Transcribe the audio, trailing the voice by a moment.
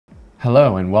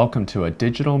Hello and welcome to a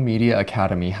Digital Media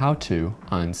Academy how-to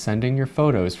on sending your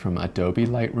photos from Adobe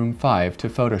Lightroom 5 to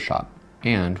Photoshop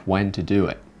and when to do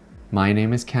it. My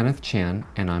name is Kenneth Chan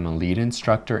and I'm a lead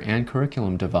instructor and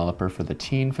curriculum developer for the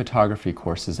teen photography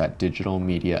courses at Digital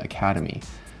Media Academy.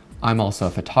 I'm also a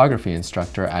photography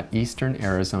instructor at Eastern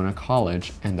Arizona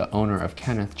College and the owner of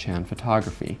Kenneth Chan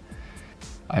Photography.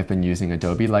 I've been using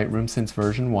Adobe Lightroom since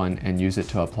version 1 and use it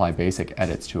to apply basic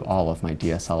edits to all of my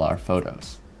DSLR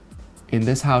photos. In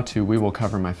this how-to, we will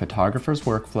cover my photographer's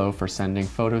workflow for sending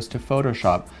photos to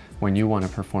Photoshop when you want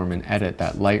to perform an edit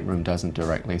that Lightroom doesn't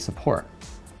directly support.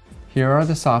 Here are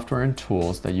the software and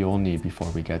tools that you will need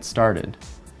before we get started.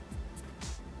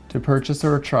 To purchase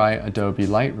or try Adobe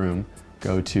Lightroom,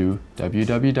 go to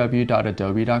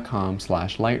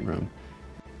www.adobe.com/lightroom.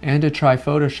 And to try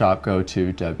Photoshop, go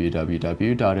to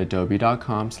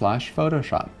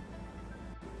www.adobe.com/photoshop.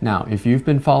 Now, if you've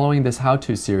been following this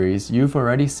how-to series, you've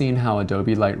already seen how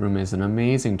Adobe Lightroom is an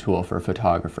amazing tool for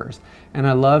photographers. And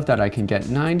I love that I can get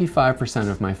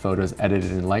 95% of my photos edited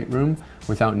in Lightroom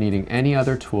without needing any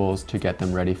other tools to get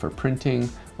them ready for printing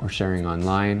or sharing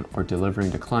online or delivering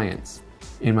to clients.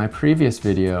 In my previous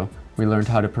video, we learned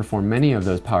how to perform many of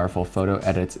those powerful photo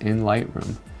edits in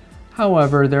Lightroom.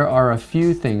 However, there are a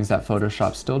few things that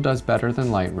Photoshop still does better than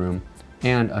Lightroom,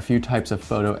 and a few types of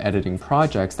photo editing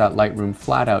projects that Lightroom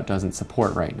flat out doesn't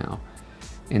support right now.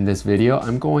 In this video,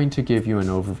 I'm going to give you an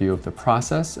overview of the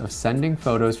process of sending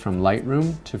photos from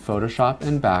Lightroom to Photoshop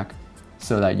and back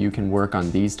so that you can work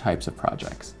on these types of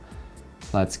projects.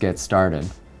 Let's get started.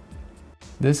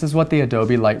 This is what the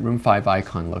Adobe Lightroom 5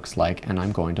 icon looks like, and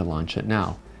I'm going to launch it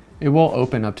now. It will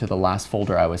open up to the last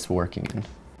folder I was working in.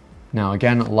 Now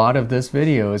again, a lot of this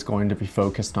video is going to be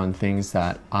focused on things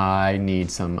that I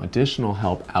need some additional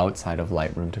help outside of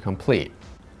Lightroom to complete.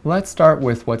 Let's start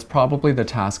with what's probably the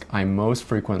task I most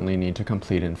frequently need to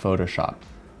complete in Photoshop,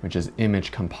 which is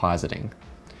image compositing.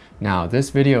 Now, this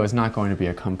video is not going to be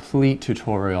a complete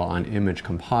tutorial on image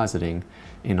compositing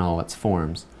in all its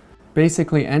forms.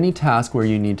 Basically, any task where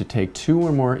you need to take two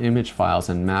or more image files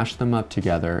and mash them up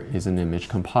together is an image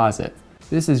composite.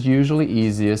 This is usually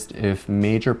easiest if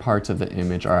major parts of the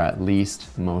image are at least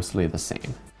mostly the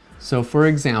same. So for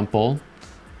example,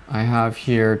 I have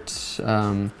here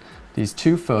these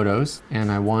two photos and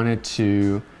I wanted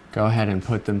to go ahead and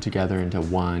put them together into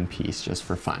one piece just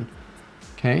for fun.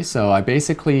 Okay, so I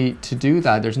basically, to do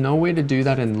that, there's no way to do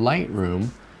that in Lightroom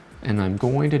and I'm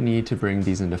going to need to bring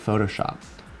these into Photoshop.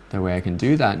 The way I can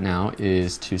do that now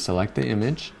is to select the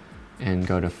image and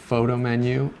go to Photo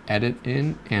menu, Edit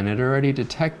in, and it already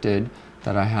detected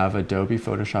that I have Adobe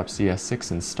Photoshop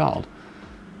CS6 installed.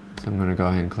 So I'm going to go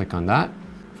ahead and click on that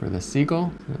for the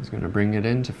seagull. It's going to bring it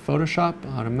into Photoshop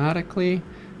automatically.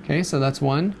 Okay, so that's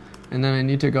one. And then I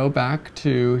need to go back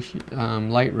to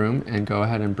Lightroom and go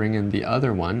ahead and bring in the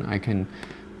other one. I can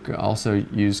also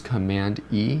use Command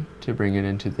E to bring it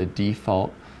into the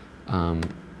default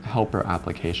helper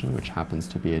application, which happens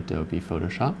to be Adobe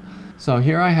Photoshop. So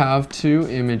here I have two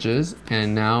images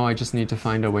and now I just need to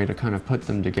find a way to kind of put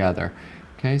them together.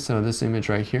 Okay, so this image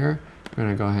right here, I'm going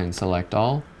to go ahead and select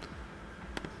all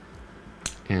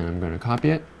and I'm going to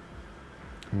copy it.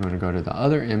 I'm going to go to the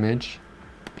other image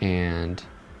and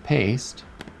paste,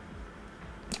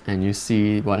 and you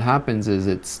see what happens is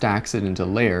it stacks it into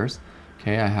layers.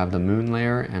 Okay, I have the moon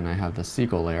layer and I have the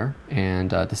seagull layer,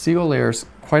 and the seagull layer is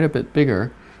quite a bit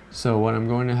bigger. So what I'm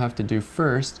going to have to do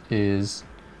first is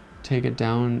take it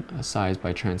down a size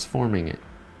by transforming it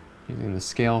using the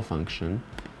scale function.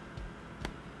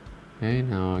 Okay,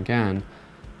 now again,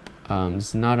 this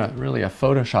is not really a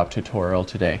Photoshop tutorial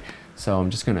today, so I'm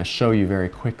just going to show you very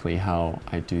quickly how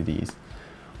I do these.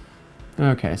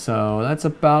 Okay, so that's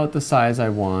about the size I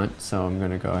want, so I'm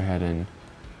going to go ahead and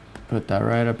put that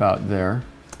right about there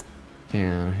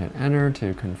and hit enter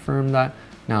to confirm that.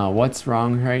 Now what's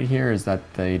wrong right here is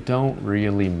that they don't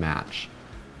really match.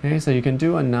 Okay, so you can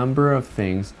do a number of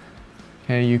things.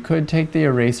 Okay, you could take the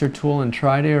eraser tool and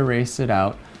try to erase it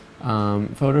out.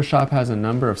 Photoshop has a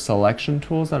number of selection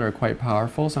tools that are quite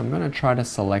powerful, so I'm going to try to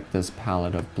select this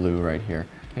palette of blue right here.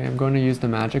 Okay, I'm going to use the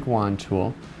magic wand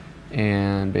tool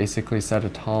and basically set a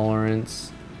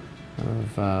tolerance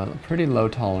of a pretty low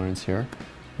tolerance here.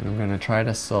 And I'm going to try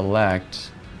to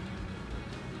select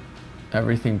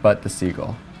everything but the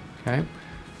seagull. Okay,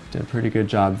 did a pretty good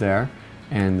job there.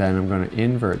 And then I'm going to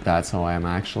invert that so I'm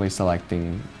actually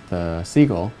selecting the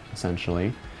seagull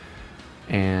essentially.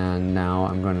 And now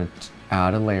I'm going to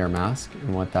add a layer mask,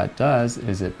 and what that does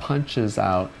is it punches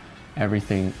out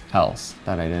everything else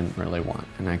that I didn't really want,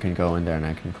 and I can go in there and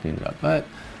I can clean it up. But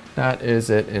that is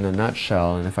it in a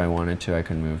nutshell, and if I wanted to I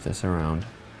can move this around.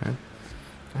 Okay?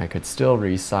 I could still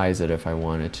resize it if I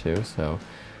wanted to, so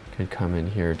I could come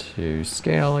in here to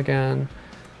scale again.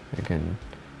 I can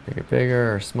make it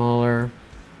bigger or smaller.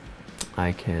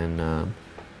 I can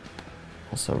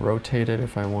also rotate it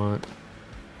if I want.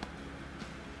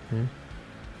 Okay.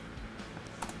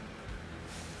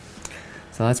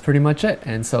 So that's pretty much it.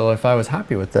 And so if I was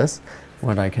happy with this,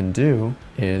 what I can do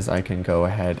is I can go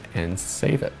ahead and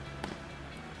save it.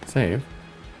 Save.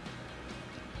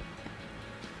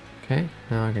 Okay,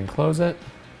 now I can close it.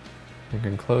 I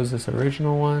can close this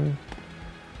original one.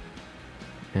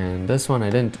 And this one I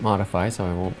didn't modify, so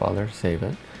I won't bother to save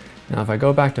it. Now if I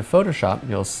go back to Photoshop,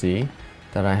 you'll see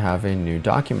that I have a new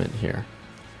document here.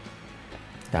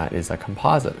 That is a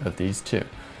composite of these two.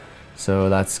 So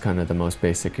that's kind of the most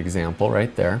basic example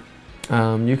right there.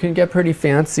 You can get pretty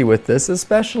fancy with this,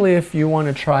 especially if you want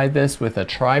to try this with a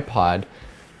tripod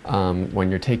when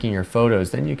you're taking your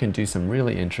photos. Then you can do some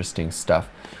really interesting stuff.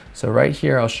 So right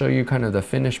here, I'll show you kind of the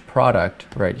finished product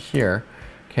right here.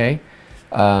 Okay,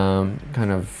 kind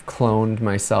of cloned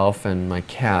myself and my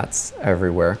cats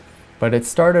everywhere. But it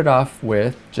started off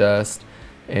with just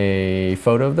a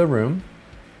photo of the room,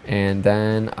 and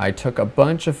then I took a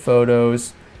bunch of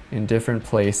photos in different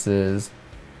places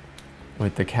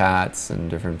with the cats and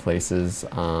different places.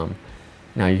 Now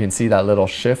you can see that little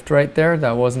shift right there.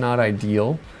 That was not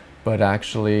ideal, but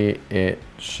actually it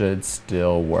should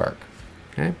still work.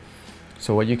 Okay,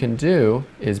 so what you can do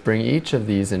is bring each of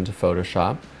these into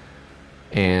Photoshop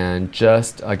and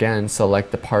just again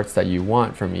select the parts that you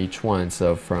want from each one.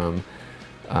 So from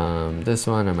this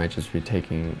one, I might just be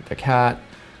taking the cat.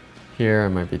 Here I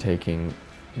might be taking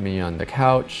me on the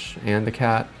couch and the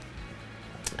cat.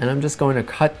 And I'm just going to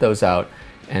cut those out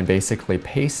and basically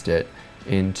paste it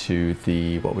into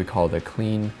the what we call the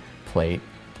clean plate.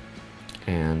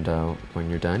 And when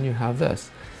you're done, you have this.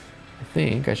 I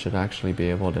think I should actually be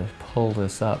able to pull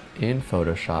this up in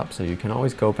Photoshop, so you can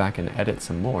always go back and edit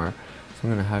some more. So I'm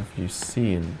going to have you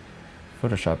see in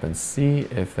Photoshop and see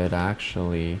if it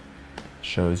actually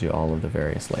shows you all of the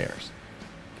various layers.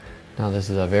 Now this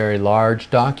is a very large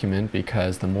document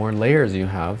because the more layers you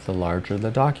have, the larger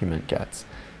the document gets.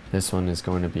 This one is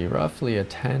going to be roughly a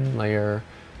 10-layer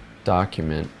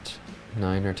document,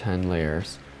 9 or 10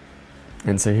 layers.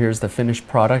 And so here's the finished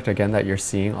product, again, that you're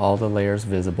seeing, all the layers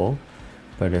visible.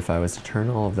 But if I was to turn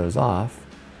all of those off,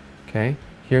 okay,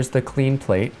 here's the clean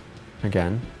plate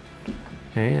again.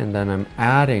 Okay, and then I'm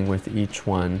adding with each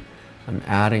one, I'm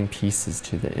adding pieces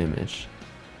to the image.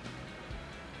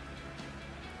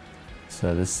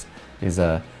 So this is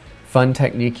a fun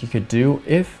technique you could do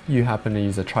if you happen to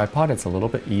use a tripod. It's a little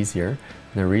bit easier.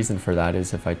 And the reason for that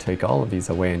is if I take all of these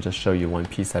away and just show you one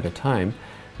piece at a time,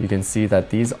 you can see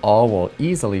that these all will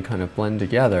easily kind of blend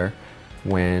together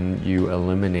when you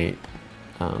eliminate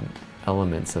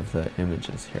elements of the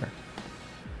images here.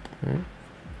 Right?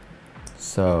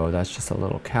 So that's just a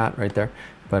little cat right there.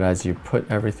 But as you put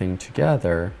everything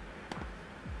together,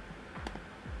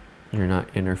 you're not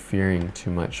interfering too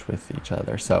much with each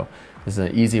other. So this is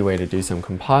an easy way to do some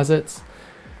composites.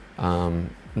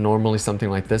 Normally something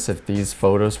like this, if these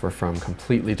photos were from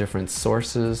completely different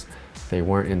sources, they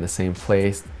weren't in the same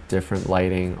place, different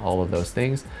lighting, all of those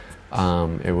things,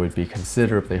 it would be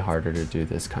considerably harder to do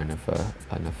this kind of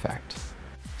an effect.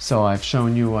 So I've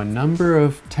shown you a number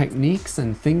of techniques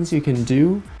and things you can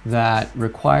do that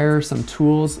require some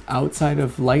tools outside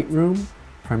of Lightroom,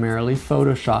 primarily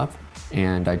Photoshop.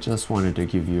 And I just wanted to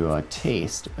give you a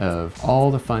taste of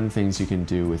all the fun things you can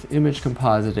do with image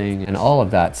compositing and all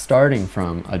of that, starting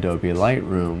from Adobe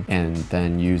Lightroom and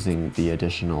then using the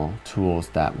additional tools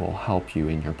that will help you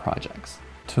in your projects.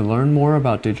 To learn more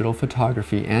about digital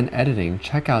photography and editing,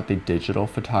 check out the digital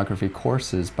photography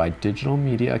courses by Digital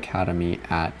Media Academy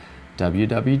at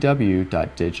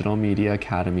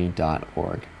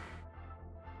www.digitalmediaacademy.org.